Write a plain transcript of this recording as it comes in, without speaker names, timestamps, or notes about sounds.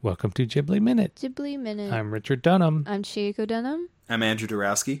Welcome to Ghibli Minute. Ghibli Minute. I'm Richard Dunham. I'm Chieko Dunham. I'm Andrew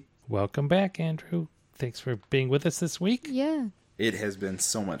Dorowski. Welcome back, Andrew. Thanks for being with us this week. Yeah. It has been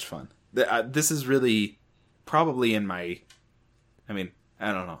so much fun. This is really probably in my... I mean,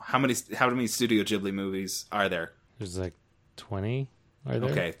 I don't know. How many Studio Ghibli movies are there? There's like 20. Are there?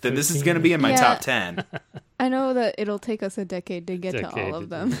 Okay, then this is 13? going to be in my Yeah. top 10. I know that it'll take us a decade to get to all of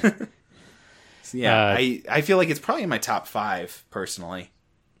them. So yeah, I feel like it's probably in my top 5, personally.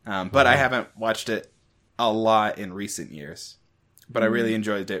 But I haven't watched it a lot in recent years. But I really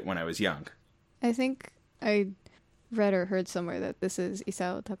enjoyed it when I was young. I think I read or heard somewhere that this is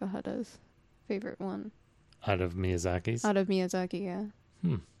Isao Takahata's favorite one. Out of Miyazaki's? Out of Miyazaki, yeah.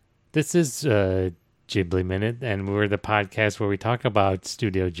 This is Ghibli Minute, and we're the podcast where we talk about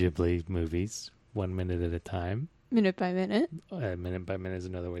Studio Ghibli movies 1 minute at a time. Minute by minute. Minute by minute is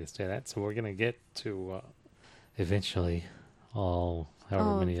another way to say that. So we're going to get to eventually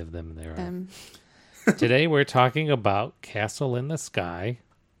however many of them there are. Today we're talking about Castle in the Sky,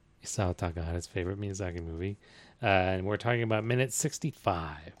 Isao Takahata's favorite Miyazaki movie. And we're talking about minute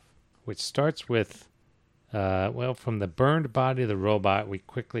 65, which starts with, from the burned body of the robot, we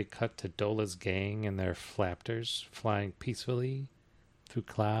quickly cut to Dola's gang and their flaptors flying peacefully through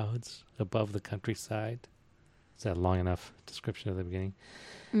clouds above the countryside. Is that a long enough description of the beginning?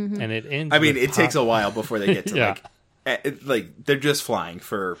 Mm-hmm. And it ends. I mean, it takes a while before they get to Yeah. they're just flying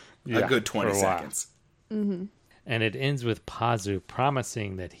for a good 20 seconds. Mm-hmm. And it ends with Pazu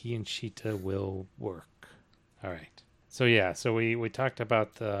promising that he and Shita will work. All right. So we talked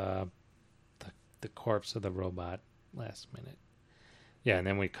about the corpse of the robot last minute. Yeah, and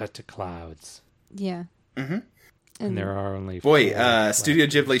then we cut to clouds. Yeah. Mm-hmm. And there are only Studio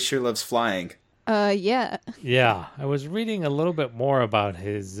Ghibli sure loves flying. Yeah. Yeah, I was reading a little bit more about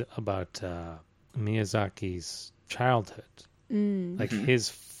Miyazaki's childhood. Like his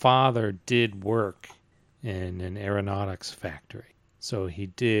father did work in an aeronautics factory, so he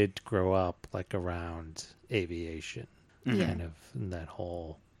did grow up like around aviation, kind of in that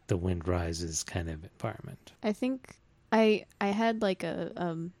whole the wind rises kind of environment. I think I had like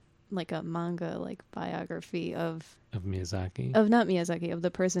a manga like biography of Miyazaki. Not Miyazaki, of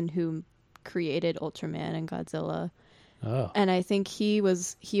the person who created Ultraman and Godzilla. Oh. And I think he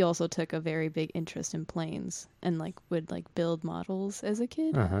also took a very big interest in planes and like would like build models as a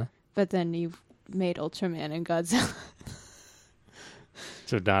kid. Uh-huh. But then you made Ultraman and Godzilla.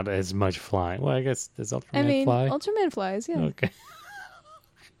 So not as much flying. Well, I guess does Ultraman fly? Ultraman flies, yeah. Okay.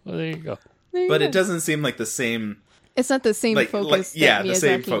 Well, there you go. But it doesn't seem like the same... It's not the same focus that Miyazaki the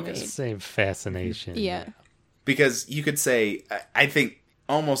same focus. made. Same fascination. Yeah. Because you could say, I think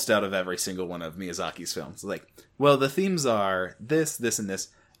almost out of every single one of Miyazaki's films, like, well, the themes are this, this, and this,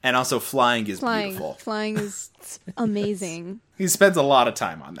 and also flying is beautiful. Flying is amazing. He spends a lot of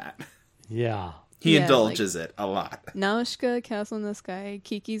time on that. Yeah. He indulges it a lot. Nausicaa, Castle in the Sky,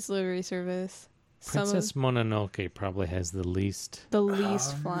 Kiki's Delivery Service. Princess Mononoke probably has the least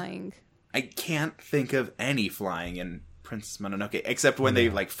flying. I can't think of any flying in Princess Mononoke, except when they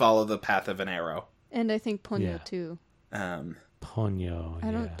like follow the path of an arrow. And I think Ponyo too.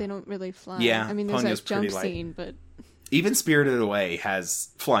 Ponyo. They don't really fly. Yeah, I mean, there's Ponyo's that jump pretty light. scene, but Even Spirited Away has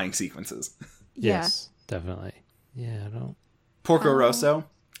flying sequences. Yes, definitely. Yeah, I don't. Porco Rosso,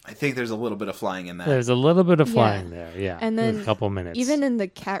 I think there's a little bit of flying in that. There's a little bit of flying there, yeah. And then a couple minutes. Even in The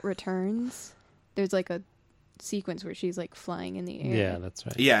Cat Returns, there's like a sequence where she's like flying in the air. Yeah, that's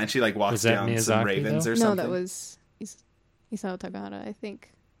right. Yeah, and she like walks Was that down some Miyazaki, ravens though? or No, something. that was Isao Takahata, I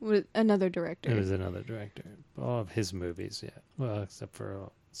think. With another director. It was another director. All of his movies, yeah. Well, except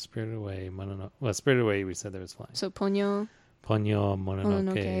for Spirited Away, Mononoke. Well, Spirited Away, we said there was flying. So Ponyo,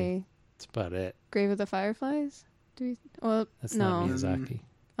 Mononoke. That's about it. Grave of the Fireflies? That's not Miyazaki.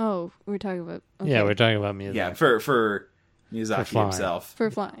 Oh, we're talking about... Okay. Yeah, we're talking about Miyazaki. Yeah, for Miyazaki himself. For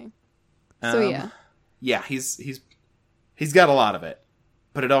flying. So yeah. Yeah, he's got a lot of it,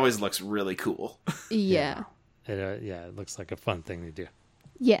 but it always looks really cool. Yeah. It looks like a fun thing to do.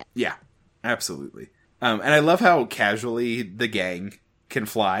 Yeah. Yeah, absolutely. And I love how casually the gang can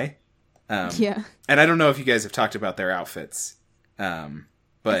fly. Yeah. And I don't know if you guys have talked about their outfits, I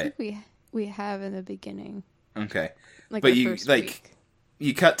but think we have in the beginning. okay. Like But the you first like week.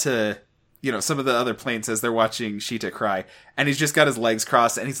 you cut to some of the other planes as they're watching Shita cry, and he's just got his legs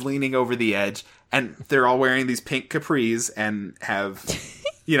crossed and he's leaning over the edge, and they're all wearing these pink capris and have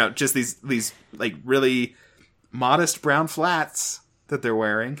just these like really modest brown flats that they're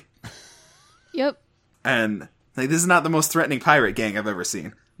wearing. Yep. And like, this is not the most threatening pirate gang I've ever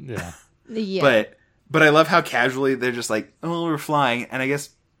seen. Yeah. Yeah. But I love how casually they're just like, oh, we're flying, and I guess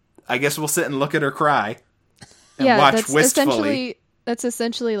we'll sit and look at her cry and watch that's wistfully. essentially That's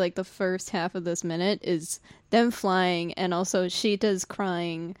essentially like the first half of this minute is them flying, and also Sheeta's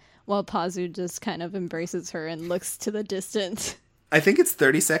crying while Pazu just kind of embraces her and looks to the distance. I think it's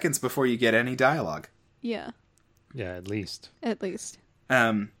 30 seconds before you get any dialogue. Yeah. Yeah, at least. At least.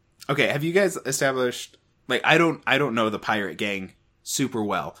 Okay, have you guys established, like, I don't know the pirate gang super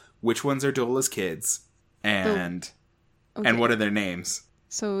well. Which ones are Dola's kids? And what are their names?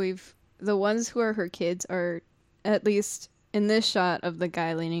 So the ones who are her kids are, at least in this shot of the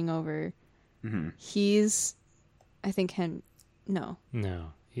guy leaning over, he's, I think, No,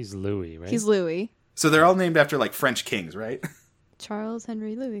 he's Louis, right? He's Louis. So they're all named after, like, French kings, right? Charles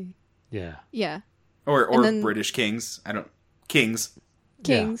Henry Louis. Yeah. Yeah. Or British kings. Kings.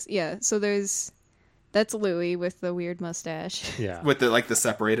 Kings, yeah. So that's Louis with the weird mustache. Yeah. With the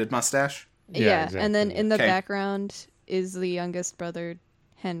separated mustache. Yeah, exactly. And then in the background is the youngest brother,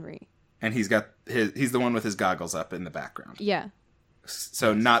 Henry. And he's the one with his goggles up in the background. Yeah.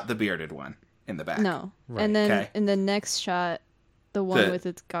 So not the bearded one in the back. No. Right. And then in the next shot, the one with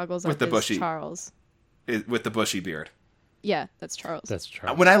its goggles with up the is bushy, Charles. With the bushy beard. Yeah, that's Charles. That's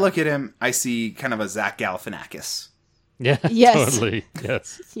Charles. When I look at him, I see kind of a Zach Galifianakis. Yeah, Yes. totally.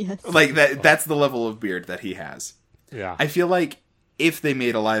 Yes. Yes. Like that's the level of beard that he has. Yeah. I feel like if they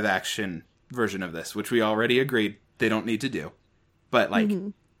made a live action version of this, which we already agreed they don't need to do, but like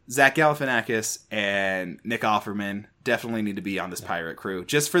Zach Galifianakis and Nick Offerman definitely need to be on this pirate crew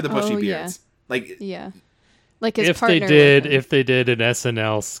just for the bushy beards. Yeah. Like his if partner. they did an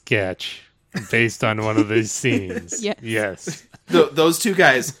SNL sketch based on one of these scenes. Yes. Those two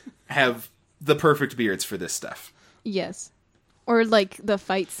guys have the perfect beards for this stuff. Yes. Or like the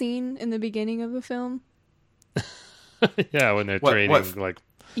fight scene in the beginning of the film. Yeah, when they're training like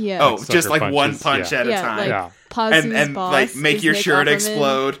yeah. Oh, like just like punches. one punch at a time. Like, Yeah. Pazu's And boss like make your Nick shirt Offerman.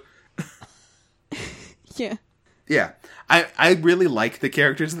 explode. Yeah. Yeah. I really like the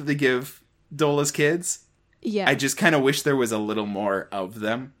characters that they give Dola's kids. Yeah. I just kind of wish there was a little more of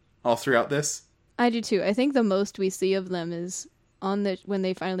them all throughout this. I do too. I think the most we see of them is when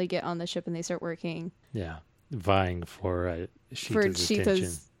they finally get on the ship and they start working. Yeah. Vying for Sheeta's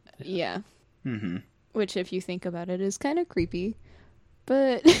attention. Yeah. Mm-hmm. Which, if you think about it, is kind of creepy.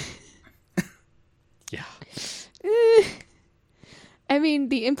 But Yeah. I mean,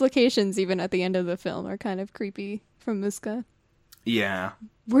 the implications even at the end of the film are kind of creepy from Muska. Yeah.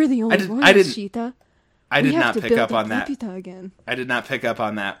 We're the only ones, Sheeta. I did not pick up on that. Again. I did not pick up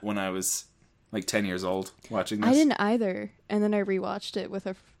on that when I was like 10 years old watching this. I didn't either. And then I rewatched it with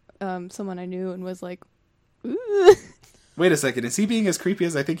someone I knew and was like, ooh. Wait a second. Is he being as creepy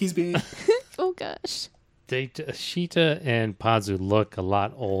as I think he's being? Oh, gosh. Sheeta and Pazu look a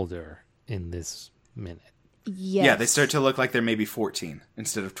lot older in this minute. Yes. Yeah, they start to look like they're maybe 14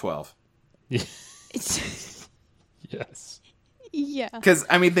 instead of 12. Yes. Yeah. Because,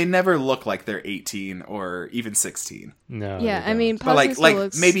 I mean, they never look like they're 18 or even 16. No. Yeah, I mean, But Pazu still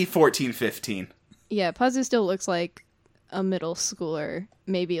looks... maybe 14, 15. Yeah, Pazu still looks like a middle schooler,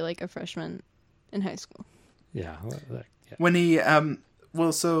 maybe like a freshman in high school. Yeah. When he,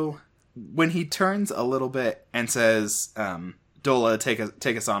 when he turns a little bit and says, Dola,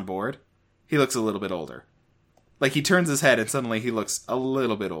 take us on board, he looks a little bit older. Like, he turns his head and suddenly he looks a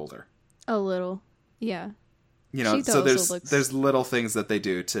little bit older. A little. Yeah. You know, Sheeta so also there's little things that they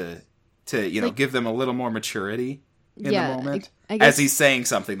do to you know, like, give them a little more maturity in the moment. I guess, as he's saying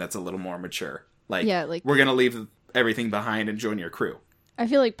something that's a little more mature. Like, we're going to leave everything behind and join your crew. I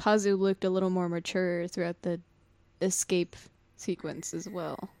feel like Pazu looked a little more mature throughout the escape sequence as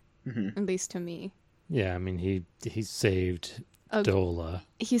well. Mm-hmm. At least to me. Yeah, I mean, he saved Dola.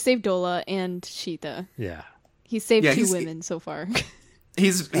 He saved Dola and Sheeta. Yeah. He saved two women so far.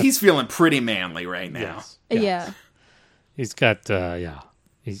 He's feeling pretty manly right now. Yes. Yeah. He's got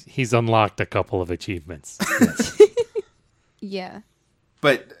he's unlocked a couple of achievements. Yes. Yeah.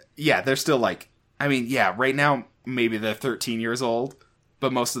 But yeah, they're still like, I mean, yeah, right now maybe they're 13 years old,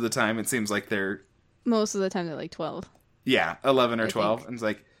 but most of the time it seems like they're like 12. Yeah, 11 or 12. And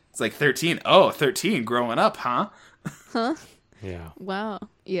it's like 13. Oh, 13 growing up, huh? Huh? Yeah. Wow.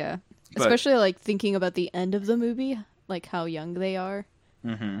 Yeah. Especially like thinking about the end of the movie, like how young they are.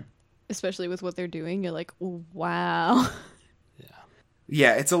 Mm-hmm. Especially with what they're doing, you're like, wow.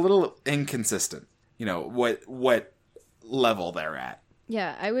 Yeah, it's a little inconsistent. You know, what level they're at.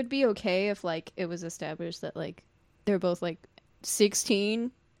 Yeah, I would be okay if like it was established that like they're both like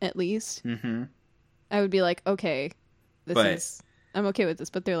 16 at least. Mm-hmm. I would be like, okay, I'm okay with this,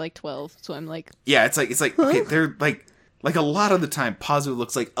 but they're like 12, so I'm like, yeah, it's like okay, they're like a lot of the time Pazu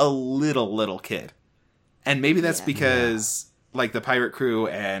looks like a little kid. And maybe that's because like the pirate crew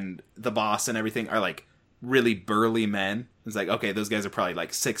and the boss and everything are like really burly men It's like, okay, those guys are probably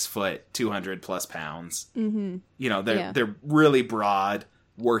like 6 foot, 200 plus pounds. Mm-hmm. You know, they're really broad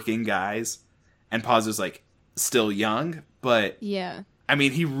working guys. And Pazu's like still young, but yeah. I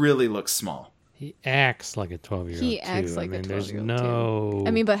mean, he really looks small. He acts like a 12-year-old. He acts like a 12-year-old. There's no.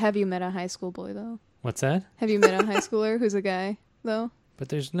 I mean, but have you met a high school boy though? What's that? Have you met a high schooler who's a guy though? But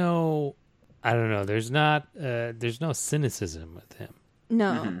there's no. I don't know. There's not. There's no cynicism with him.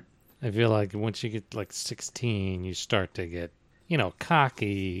 No. Mm-hmm. I feel like once you get like 16, you start to get,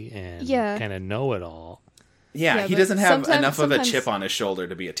 cocky and kind of know it all. Yeah, he doesn't have enough of a chip on his shoulder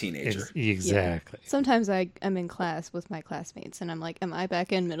to be a teenager. Exactly. Yeah. Sometimes I'm in class with my classmates and I'm like, am I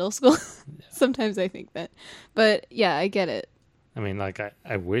back in middle school? Yeah. Sometimes I think that. But yeah, I get it. I mean, like,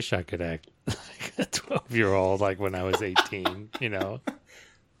 I wish I could act like a 12-year-old, like when I was 18,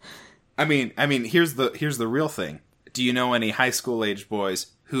 I mean, here's the real thing. Do you know any high school age boys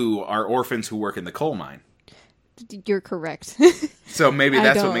who are orphans who work in the coal mine? You're correct. So maybe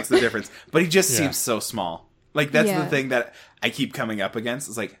that's what makes the difference. But he just seems so small. Like, that's the thing that I keep coming up against.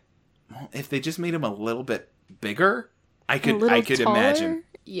 It's like, well, if they just made him a little bit bigger, I could taller? imagine.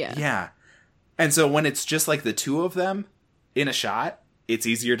 Yeah. Yeah. And so when it's just like the two of them in a shot, it's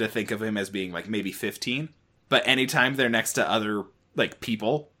easier to think of him as being like maybe 15. But anytime they're next to other like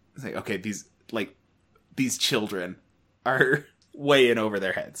people, it's like, okay, these children are way in over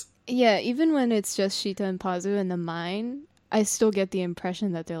their heads. Yeah, even when it's just Sheeta and Pazu in the mine, I still get the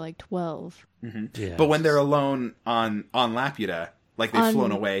impression that they're like 12. Mm-hmm. Yeah. But when they're alone on Laputa, like they've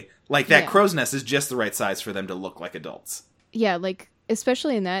flown away, like that crow's nest is just the right size for them to look like adults. Yeah, like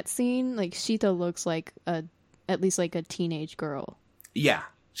especially in that scene, like Sheeta looks like at least like a teenage girl. Yeah,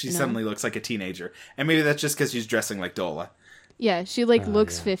 she suddenly looks like a teenager, and maybe that's just because she's dressing like Dola. Yeah, she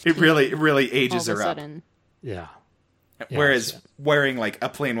looks 15. It really ages her up. Yeah. Whereas wearing like a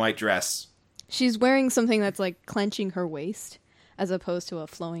plain white dress, she's wearing something that's like clenching her waist as opposed to a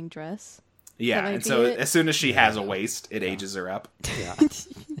flowing dress. Yeah, and so as soon as she has a waist, it ages her up. Yeah.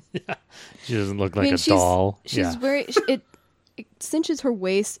 Yeah. She doesn't look like a doll. She's very it cinches her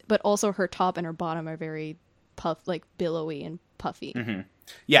waist, but also her top and her bottom are very billowy and puffy. Mm-hmm.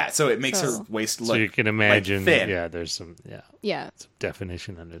 Yeah, so it makes her waist look so you can imagine like thin. Yeah, there's some some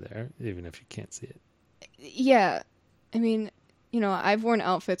definition under there, even if you can't see it. Yeah. I mean, I've worn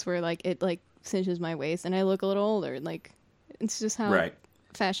outfits where like it like cinches my waist and I look a little older. Like it's just how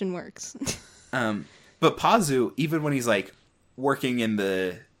fashion works. But Pazu, even when he's like working in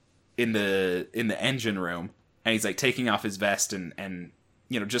the engine room and he's like taking off his vest and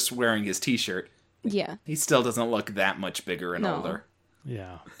just wearing his t-shirt, he still doesn't look that much bigger and older.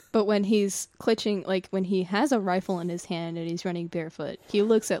 Yeah. But when he's clutching, like when he has a rifle in his hand and he's running barefoot, he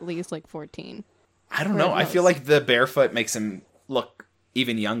looks at least like 14. I don't know. I feel like the barefoot makes him look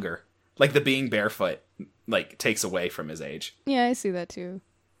even younger. Like the being barefoot like takes away from his age. Yeah, I see that too.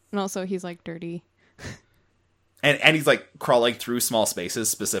 And also he's like dirty. And he's like crawling through small spaces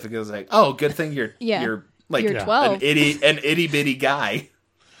specifically. It's like, oh, good thing you're like you're 12. an itty bitty guy.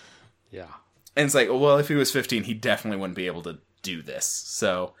 Yeah. And it's like, well, if he was 15, he definitely wouldn't be able to do this.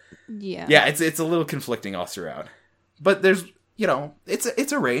 So yeah, it's a little conflicting all throughout. But there's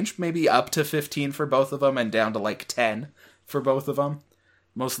it's a range, maybe up to 15 for both of them and down to like 10 for both of them.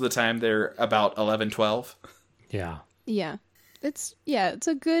 Most of the time they're about 11, 12. Yeah. Yeah. It's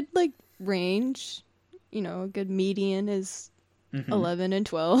a good like range. A good median is 11 and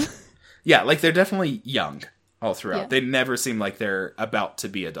 12. Yeah, like they're definitely young all throughout. Yeah. They never seem like they're about to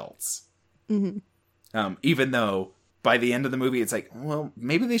be adults. Mm-hmm. Even though by the end of the movie, it's like, well,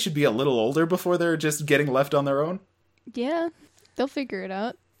 maybe they should be a little older before they're just getting left on their own. Yeah, they'll figure it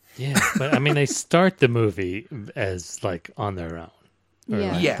out. Yeah, but I mean, they start the movie as like on their own.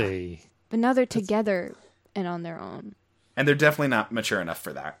 But now they're together and on their own. And they're definitely not mature enough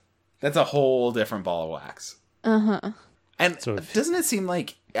for that. That's a whole different ball of wax. Uh-huh. And doesn't it seem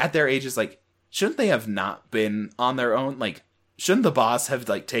like at their ages, like, shouldn't they have not been on their own? Like, shouldn't the boss have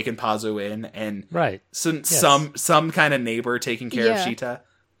like taken Pazu in and some kind of neighbor taking care of Sheeta?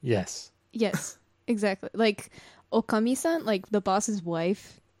 Yes. Yes, exactly. Like Okami-san, like the boss's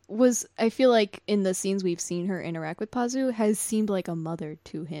wife, I feel like in the scenes we've seen her interact with Pazu, has seemed like a mother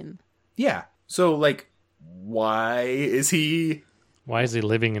to him. Yeah. So like, why is he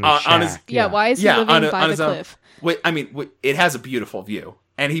living in a shack? Why is he living by the cliff? Wait, I mean, it has a beautiful view,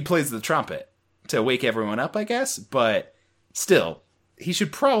 and he plays the trumpet to wake everyone up, I guess. But still, he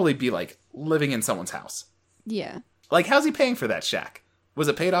should probably be like living in someone's house. Yeah. Like, how's he paying for that shack? Was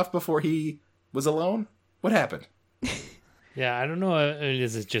it paid off before he was alone? What happened? Yeah, I don't know.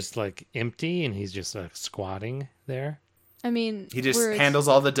 Is it just like empty and he's just like squatting there? I mean, he just handles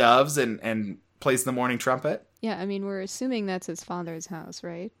all the doves and plays the morning trumpet. Yeah, I mean, we're assuming that's his father's house,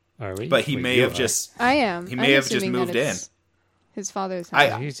 right? Are we? But he may have just... I am. He may have just moved in. His father's house.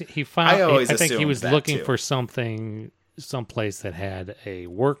 I think he was looking too. for someplace that had a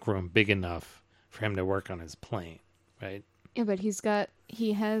workroom big enough for him to work on his plane, right? Yeah, but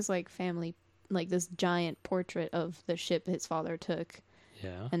he has like family, like this giant portrait of the ship his father took.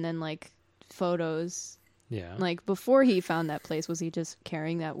 Yeah. And then like photos. Yeah. Like before he found that place, was he just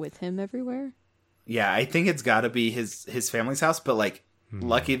carrying that with him everywhere? Yeah, I think it's got to be his family's house, but like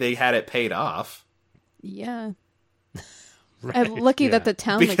lucky they had it paid off. Yeah. Right. Lucky that the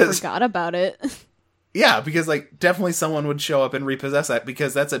town forgot about it. Yeah, because like definitely someone would show up and repossess that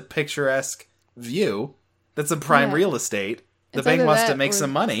because that's a picturesque view. That's a prime real estate. The bank wants to make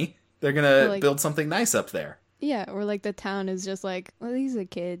some money. They're going to build something nice up there. Yeah, or like the town is just like, well, he's a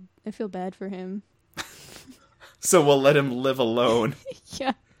kid. I feel bad for him. So we'll let him live alone.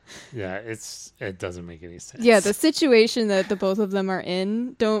 Yeah. Yeah, it doesn't make any sense. Yeah, the situation that the both of them are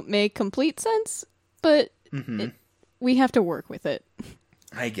in don't make complete sense, but we have to work with it.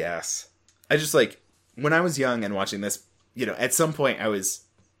 I guess. I just like, when I was young and watching this, you know, at some point I was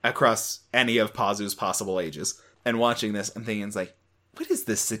across any of Pazu's possible ages and watching this and thinking, it's like, what is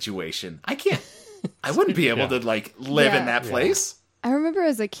this situation? I wouldn't be able to like live in that place. I remember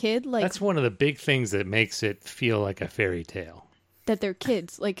as a kid, like... That's one of the big things that makes it feel like a fairy tale. That they're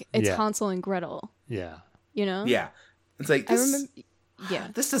kids. Like, it's Hansel and Gretel. Yeah. You know? Yeah. It's like,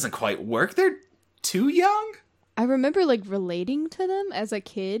 this doesn't quite work. They're too young. I remember, like, relating to them as a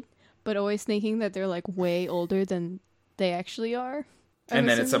kid, but always thinking that they're, like, way older than they actually are. And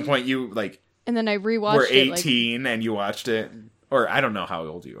then at some point you, like... And then I rewatched were it. 18 and you watched it. Or I don't know how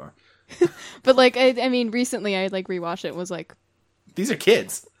old you are. But, like, I mean, recently I, like, rewatched it and was like... These are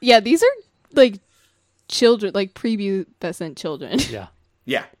kids. Yeah, these are, like, children, like, prepubescent children. Yeah.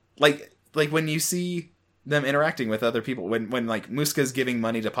 Yeah. Like when you see them interacting with other people, when like, Muska's giving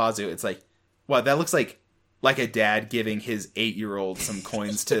money to Pazu, it's like, wow, that looks like a dad giving his 8-year-old some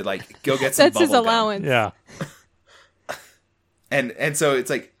coins to, like, go get some That's his bubble allowance. gum. Yeah. And so it's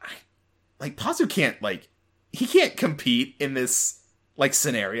like Pazu can't, like, he can't compete in this, like,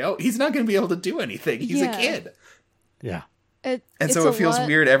 scenario. He's not going to be able to do anything. He's a kid. Yeah. And so it feels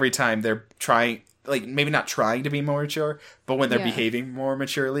weird every time they're trying, like, maybe not trying to be more mature, but when they're behaving more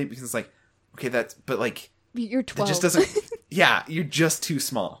maturely, because it's like, okay, but like, you're 12. It just doesn't, yeah, you're just too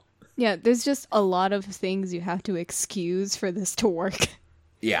small. Yeah, there's just a lot of things you have to excuse for this to work.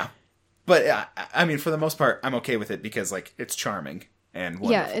 Yeah. But, I mean, for the most part, I'm okay with it because, like, it's charming and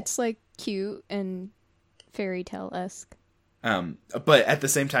wonderful. Yeah, it's, like, cute and fairy tale-esque. But at the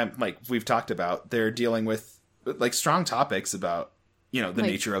same time, like we've talked about, they're dealing with, like, strong topics about, you know, the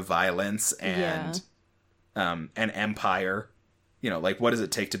nature of violence and an empire. You know, like, what does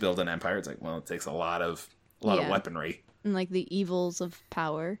it take to build an empire? It's like, well, it takes a lot of weaponry. And, like, the evils of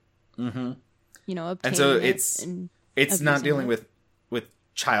power. Mm-hmm. You know, and so it's not dealing with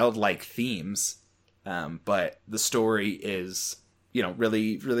childlike themes, but the story is, you know,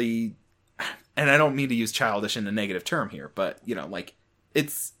 really, really, and I don't mean to use childish in a negative term here, but, you know, like,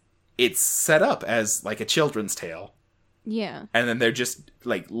 it's set up as, like, a children's tale. Yeah. And then they're just,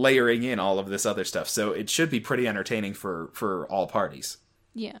 like, layering in all of this other stuff. So it should be pretty entertaining for all parties.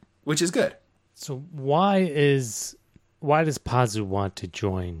 Yeah. Which is good. So why does Pazu want to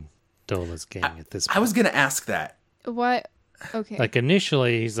join Dola's gang at this point? I was going to ask that. Why? Okay. Like,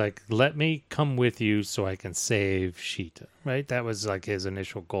 initially, he's like, let me come with you so I can save Sheeta, right? That was, like, his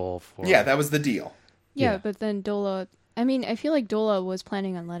initial goal for... Yeah, that was the deal. Yeah, but then Dola... I mean, I feel like Dola was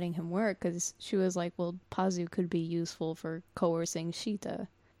planning on letting him work because she was like, well, Pazu could be useful for coercing Sheeta.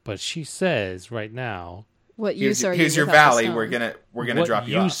 But she says right now... What use are you Here's your valley. We're gonna drop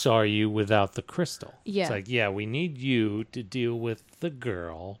you off. What use are you without the crystal? Yeah. It's like, yeah, we need you to deal with the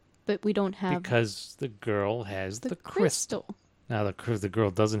girl... But we don't have... Because the girl has the crystal. Now the girl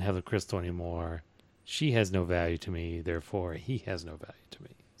doesn't have the crystal anymore. She has no value to me, therefore he has no value to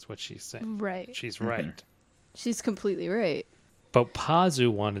me. That's what she's saying. Right. She's right. She's completely right. But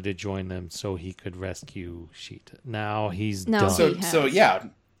Pazu wanted to join them so he could rescue Sheeta. Now he's now done. So yeah.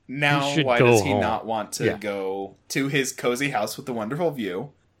 Now why does he not want to go to his cozy house with the wonderful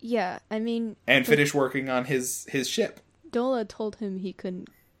view? Yeah, I mean... And finish working on his ship. Dola told him he couldn't...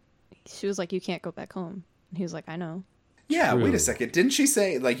 She was like, you can't go back home. And he was like, I know. Yeah, wait a second. Didn't she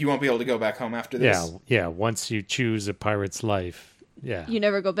say, like, you won't be able to go back home after this? Yeah. Once you choose a pirate's life, you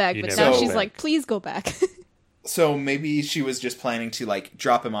never go back. But now she's like, please go back. So maybe she was just planning to, like,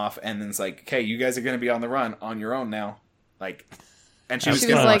 drop him off and then it's like, okay, you guys are going to be on the run on your own now. Like, and she was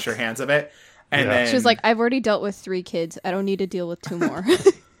going to wash her hands of it. And then she was like, I've already dealt with 3 kids. I don't need to deal with 2 more.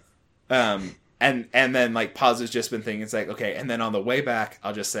 And And then like Pazu's just been thinking, it's like, okay, and then on the way back,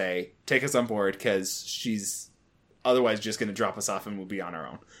 I'll just say, take us on board because she's otherwise just going to drop us off and we'll be on our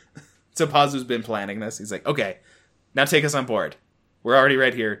own. So Pazu's been planning this. He's like, okay, now take us on board. We're already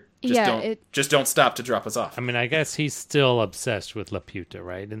right here. Just don't stop to drop us off. I mean, I guess he's still obsessed with Laputa,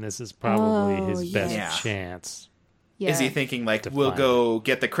 right? And this is probably his best chance. Yeah. Is he thinking like, we'll go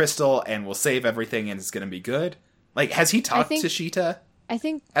get the crystal and we'll save everything and it's going to be good? Like, has he talked to Sheeta? I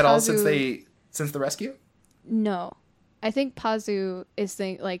think at all since the rescue? No. I think Pazu is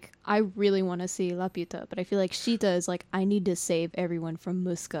thinking, like, I really want to see Laputa, but I feel like Sheeta is like, I need to save everyone from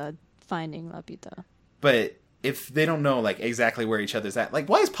Muska finding Laputa. But if they don't know, like, exactly where each other's at, like,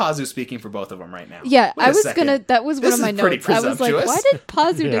 why is Pazu speaking for both of them right now? Yeah, that was one of my notes. I was like, why did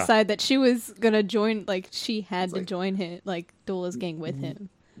Pazu decide that she was gonna join, like, she had to join him, like, Dola's gang with him?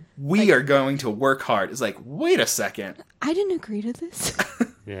 We are going to work hard. It's like, wait a second. I didn't agree to this.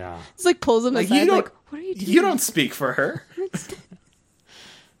 Yeah. It's like pulls him aside, like, what are you doing? You don't speak for her.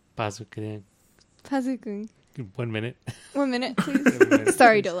 Pazu-kun. 1 minute. 1 minute, please.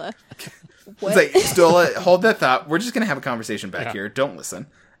 Sorry, Dola. What? It's like, Dola, hold that thought. We're just going to have a conversation back here. Don't listen.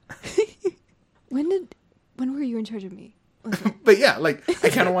 When were you in charge of me? But yeah, like, I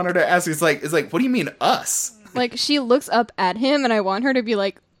kind of want her to ask, it's like, what do you mean us? Like, she looks up at him and I want her to be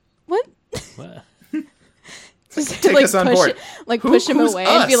like, what? Just take us on board. Push him away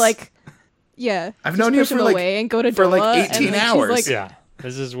us? And be like, yeah. I've known you for away and go to for Dola, like 18 hours. Like, yeah.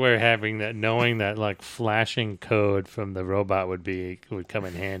 This is where knowing that like flashing code from the robot would come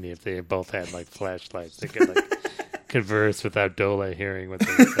in handy if they both had like flashlights. They could like converse without Dola hearing what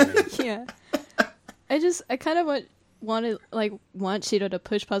they were saying. Yeah. I kind of want Sheeta to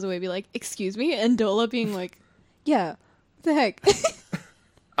push Paz away, be like, excuse me, and Dola being like, yeah, what the heck?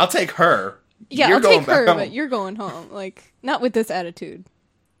 I'll take her. Yeah, I'll take her, but you're going home. Like, not with this attitude.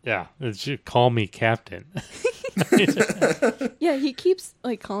 Yeah, it should call me captain. Yeah, he keeps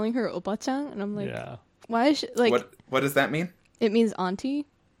like calling her Opa-chan, and I'm like, why is she, like, what does that mean? It means auntie.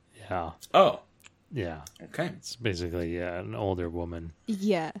 Yeah. Oh. Yeah. Okay. It's basically an older woman.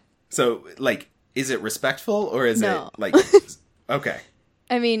 Yeah. So, like, is it respectful or is it like okay?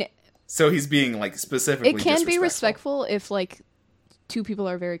 I mean, so he's being like specifically. It can be respectful if like two people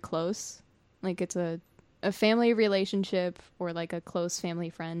are very close, like it's a family relationship or like a close family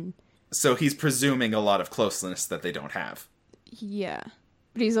friend. So he's presuming a lot of closeness that they don't have. Yeah,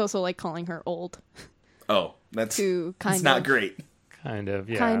 but he's also like calling her old. Oh, that's not great. Kind of,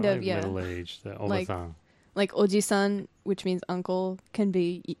 yeah. Kind of, like yeah. Middle-aged, the oba-san. Like oji-san, which means uncle,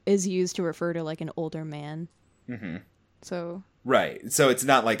 is used to refer to like an older man. Mm-hmm. So. Right. So it's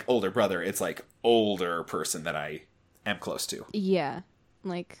not like older brother. It's like older person that I am close to. Yeah.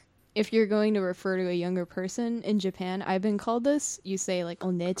 Like, if you're going to refer to a younger person in Japan, I've been called this. You say like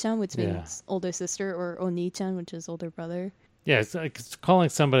one-chan, which means older sister, or oni-chan, which is older brother. Yeah, it's like calling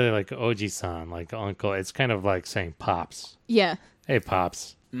somebody like Oji-san, like uncle. It's kind of like saying pops. Yeah. Hey,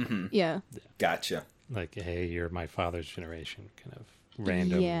 pops. Mm-hmm. Yeah. Gotcha. Like, hey, you're my father's generation, kind of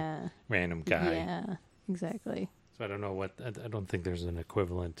random guy. Yeah, exactly. So I don't know I don't think there's an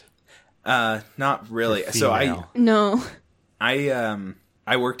equivalent. Not really. So I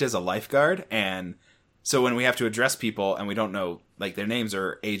worked as a lifeguard, and so when we have to address people and we don't know like their names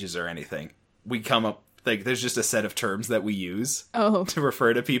or ages or anything, we come up like there's just a set of terms that we use to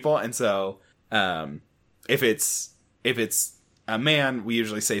refer to people. And so if it's a man, we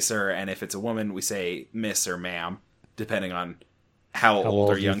usually say sir, and if it's a woman, we say miss or ma'am, depending on how old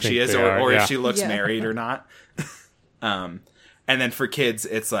or young she is, or if she looks married or not. And then for kids,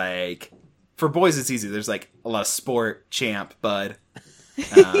 it's like, for boys, it's easy. There's like a lot of sport, champ, bud.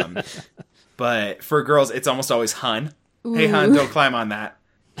 But for girls, it's almost always hun. Ooh. Hey, hun, don't climb on that.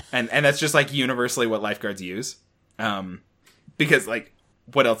 And that's just like universally what lifeguards use. Because like,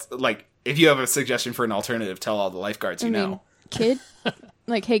 what else? Like, if you have a suggestion for an alternative, tell all the lifeguards you know. Kid?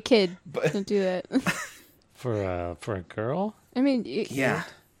 Like, hey, kid, don't do that. For a girl? I mean, yeah.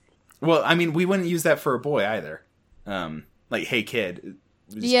 Well, I mean, we wouldn't use that for a boy either. Like, hey, kid.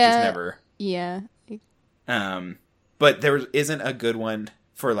 Just never. Yeah. But there isn't a good one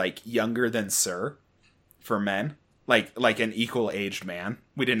for like younger than sir for men. Like an equal aged man.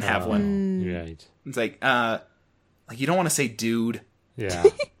 We didn't have one. Right. It's like you don't want to say dude. Yeah.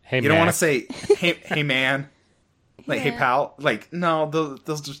 Hey, you don't want to say hey man. Like, hey pal. Like, no,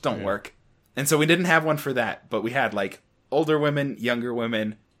 those just don't work. And so we didn't have one for that, but we had like older women, younger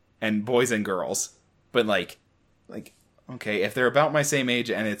women, and boys and girls. But like okay, if they're about my same age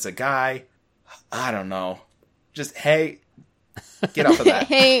and it's a guy, I don't know. Just hey, get off of that.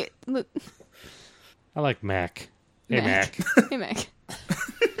 Hey, look. I like Mac. Hey Mac. Hey Mac.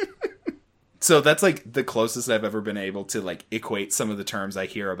 So that's like the closest I've ever been able to like equate some of the terms I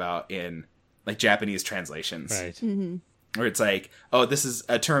hear about in like Japanese translations. Right. Mm-hmm. Where it's like, oh, this is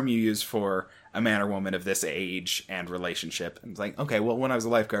a term you use for a man or woman of this age and relationship. And it's like, okay, well, when I was a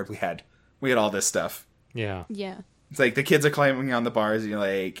lifeguard, we had all this stuff. Yeah. Yeah. It's like the kids are climbing on the bars. And you're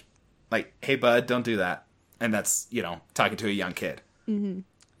like, hey, bud, don't do that. And that's, talking to a young kid. Mm-hmm.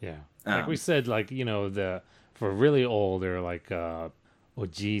 Yeah. Like we said, like, for really old, or like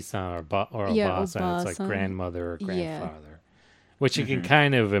oji-san or ba-san, it's like grandmother or grandfather. Which you can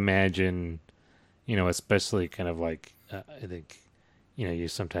kind of imagine, especially kind of like, I think, you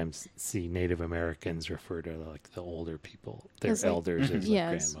sometimes see Native Americans refer to like the older people, their elders as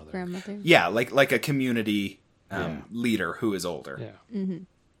like grandmother. Yeah, like a community leader who is older. Yeah. Mm-hmm.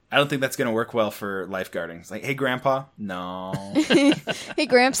 I don't think that's going to work well for lifeguarding. It's like, hey, Grandpa? No. Hey,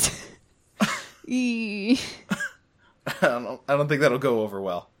 Gramps. I don't think that'll go over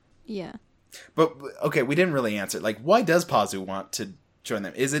well. Yeah. But, okay, we didn't really answer. Like, why does Pazu want to join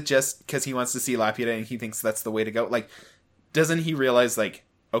them? Is it just because he wants to see Laputa and he thinks that's the way to go? Like, doesn't he realize, like,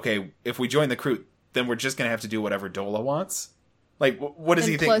 okay, if we join the crew, then we're just going to have to do whatever Dola wants? Like, what does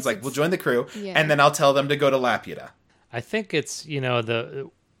he think? It's like, we'll join the crew, and then I'll tell them to go to Laputa. I think it's,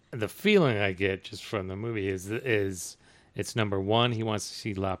 the feeling I get just from the movie is it's number one, he wants to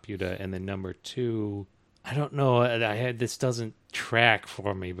see Laputa, and then number two, I don't know, this doesn't track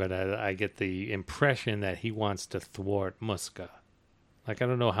for me, but I get the impression that he wants to thwart Muska. Like, I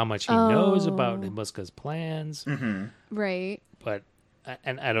don't know how much he knows about Muska's plans. Mm-hmm. Right. But I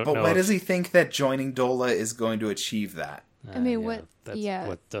don't know. But why does he think that joining Dola is going to achieve that? I mean, that's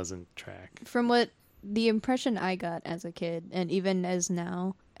what doesn't track. From what the impression I got as a kid, and even as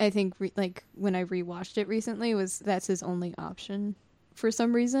now, I think like when I rewatched it recently, that's his only option for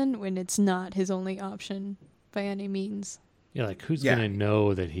some reason, when it's not his only option by any means. Yeah, like who's gonna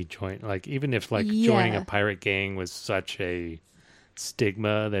know that he joined? Like, even if like joining a pirate gang was such a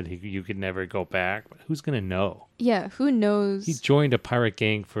stigma that you could never go back, but who's gonna know? Yeah, who knows? He joined a pirate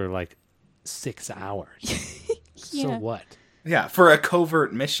gang for like 6 hours. So what? Yeah, for a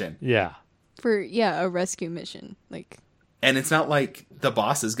covert mission. Yeah. For a rescue mission, like. And it's not like the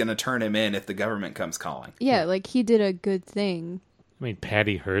boss is going to turn him in if the government comes calling. Yeah, like he did a good thing. I mean,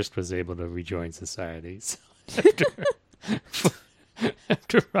 Patty Hearst was able to rejoin society so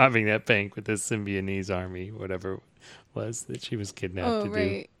after robbing that bank with the Symbionese army, whatever it was that she was kidnapped to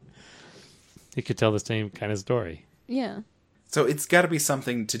do. You could tell the same kind of story. Yeah. So it's got to be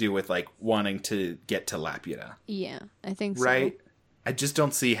something to do with like wanting to get to Laputa. Yeah, I think so. Right? I just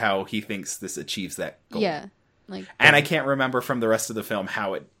don't see how he thinks this achieves that goal. Yeah. And I can't remember from the rest of the film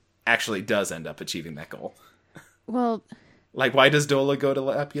how it actually does end up achieving that goal. Well, like, why does Dola go to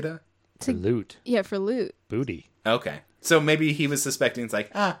Laputa? To loot. Yeah, for loot. Booty. Okay. So maybe he was suspecting it's like,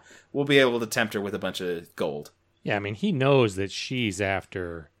 we'll be able to tempt her with a bunch of gold. Yeah, I mean, he knows that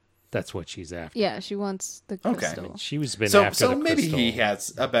that's what she's after. Yeah, she wants the crystal. Okay. I mean, she was been after the crystal. So maybe he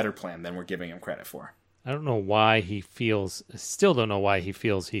has a better plan than we're giving him credit for. I don't know why still don't know why he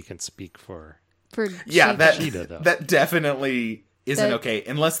feels he can speak for Sheeta, though. That definitely isn't okay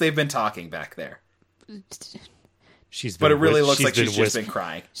unless they've been talking back there. But it really looks like she's just been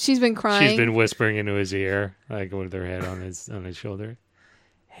crying. She's been crying. She's been whispering into his ear, like with her head on his shoulder.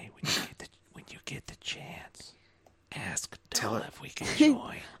 Hey, when you get the chance, ask Dola if we can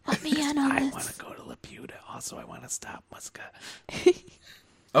join. Let me in on I this. want to go to Laputa. Also, I want to stop Muska.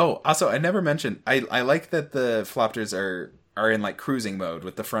 Oh, also, I never mentioned. I like that the Flopters are in like cruising mode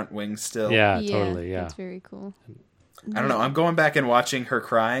with the front wings still. Yeah, totally. Yeah, that's very cool. I don't know. I'm going back and watching her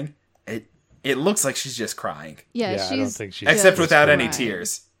crying. It looks like she's just crying. Yeah, I don't think she's except without any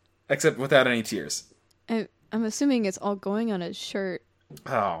tears. Except without any tears. I'm assuming it's all going on his shirt.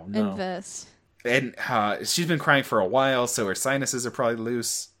 Oh no. And vest. And she's been crying for a while, so her sinuses are probably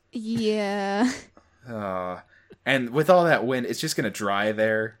loose. Yeah. And with all that wind, it's just going to dry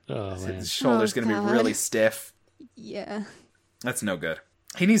there. Oh, His shoulder's going to be really stiff. Yeah. That's no good.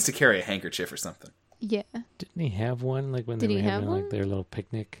 He needs to carry a handkerchief or something. Yeah. Didn't he have one? Like when they were having like their little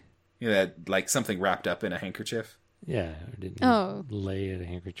picnic? Yeah, like something wrapped up in a handkerchief. Yeah. Or didn't he lay a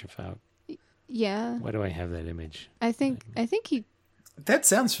handkerchief out? Yeah. Why do I have that image? I think he... That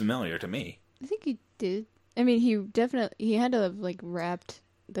sounds familiar to me. I think he did. I mean, he had to have like wrapped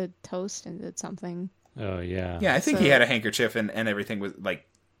the toast into something. Oh, yeah. Yeah, I think he had a handkerchief and everything was like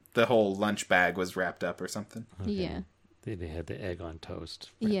the whole lunch bag was wrapped up or something. Okay. Yeah. They had the egg on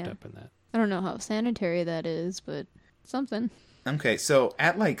toast wrapped up in that. I don't know how sanitary that is, but something. Okay, so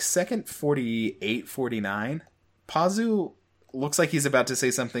at like second 48, 49, Pazu looks like he's about to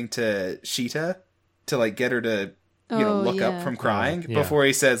say something to Sheeta to like get her to look up from crying before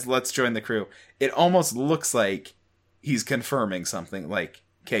he says, "Let's join the crew." It almost looks like he's confirming something. Like,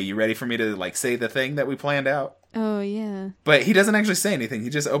 okay, you ready for me to like say the thing that we planned out? Oh yeah. But he doesn't actually say anything. He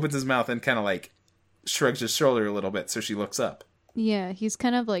just opens his mouth and kind of like shrugs his shoulder a little bit, so she looks up. Yeah, he's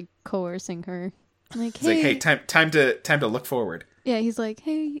kind of like coercing her. Like, he's like, hey, time to look forward. Yeah, he's like,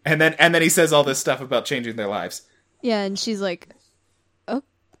 hey. And then he says all this stuff about changing their lives. Yeah, and she's like, oh,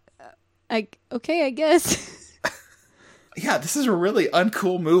 okay, I guess. Yeah, this is a really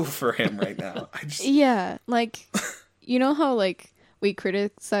uncool move for him right now. Yeah, like, you know how like we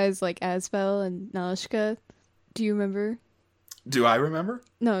criticize like Asbel and Nalishka? Do you remember? Do I remember?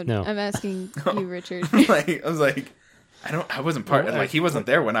 No. I'm asking you, Richard. I was like, I wasn't part of, like, he wasn't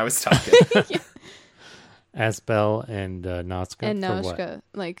there when I was talking. Yeah. Asbel and Natsuka. And Nalishka,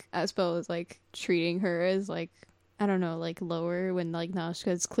 like Asbel is like treating her as like, I don't know, like lower when like Nalishka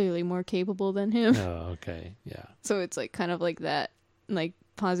is clearly more capable than him. Oh, okay, yeah. So it's like kind of like that, like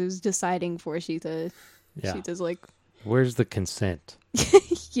Pazu's deciding for Sheeta. Yeah. Sheeta's like, where's the consent?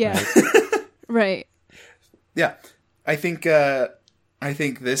 Yeah, right. Yeah, I think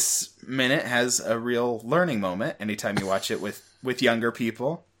this minute has a real learning moment. Anytime you watch it with younger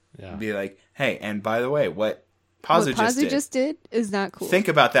people, be like, hey, and by the way, what Pazu just did is not cool. Think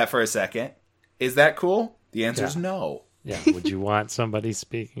about that for a second. Is that cool? The answer is no. Yeah. Would you want somebody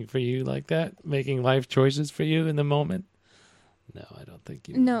speaking for you like that, making life choices for you in the moment? No, I don't think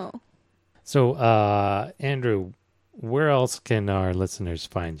you would. No. So, Andrew, where else can our listeners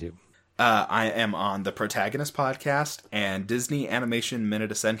find you? I am on the Protagonist podcast and Disney Animation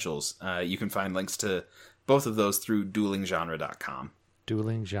Minute Essentials. You can find links to both of those through duelinggenre.com.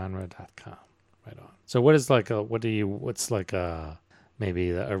 Duelinggenre.com. Right on. So what's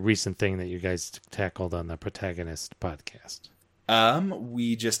maybe a recent thing that you guys tackled on the Protagonist podcast?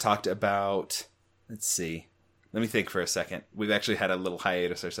 We just talked about, let's see. Let me think for a second. We've actually had a little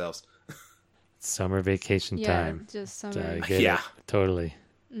hiatus ourselves. Summer vacation time. Yeah, just summer. It. Totally.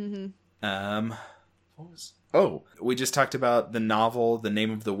 Mm-hmm. We just talked about the novel The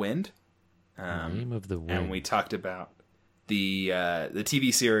Name of the Wind. Name of the Wind. And we talked about the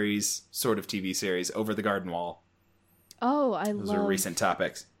TV series, sort of TV series, Over the Garden Wall. Oh, Those are recent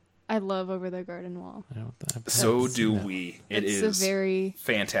topics. I love Over the Garden Wall. So do we. It's a very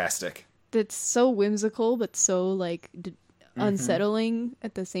fantastic. That's so whimsical, but so like unsettling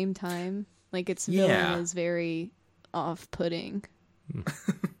at the same time. Like its villain is very off-putting.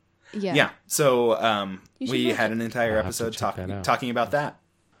 Yeah. Yeah. So we had an entire episode talking about that.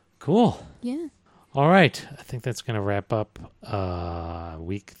 Cool. Yeah. All right. I think that's going to wrap up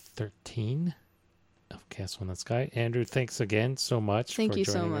week 13 of Castle in the Sky. Andrew, thanks again so much for joining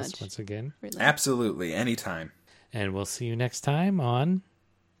so us once again. Really. Absolutely. Anytime. And we'll see you next time on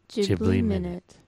Ghibli Minute.